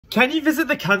Can you visit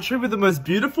the country with the most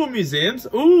beautiful museums?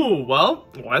 Ooh, well,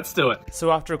 let's do it. So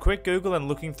after a quick Google and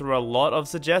looking through a lot of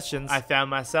suggestions, I found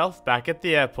myself back at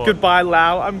the airport. Goodbye,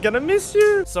 Lau, I'm gonna miss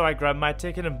you. So I grabbed my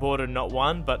ticket and boarded not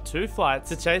one, but 2 flights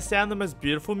to chase down the most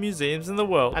beautiful museums in the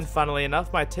world. And funnily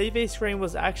enough, my TV screen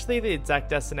was actually the exact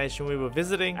destination we were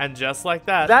visiting, and just like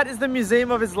that, that is the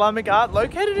Museum of Islamic Art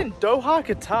located in Doha,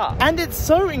 Qatar. And it's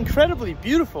so incredibly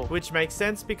beautiful. Which makes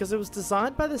sense because it was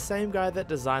designed by the same guy that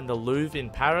designed the Louvre in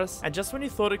Paris. And just when you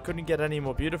thought it couldn't get any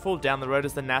more beautiful, down the road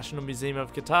is the National Museum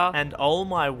of Qatar, and oh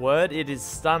my word, it is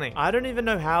stunning. I don't even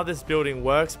know how this building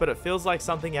works, but it feels like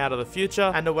something out of the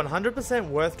future, and a 100%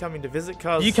 worth coming to visit,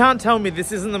 cause you can't tell me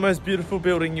this isn't the most beautiful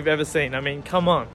building you've ever seen. I mean, come on.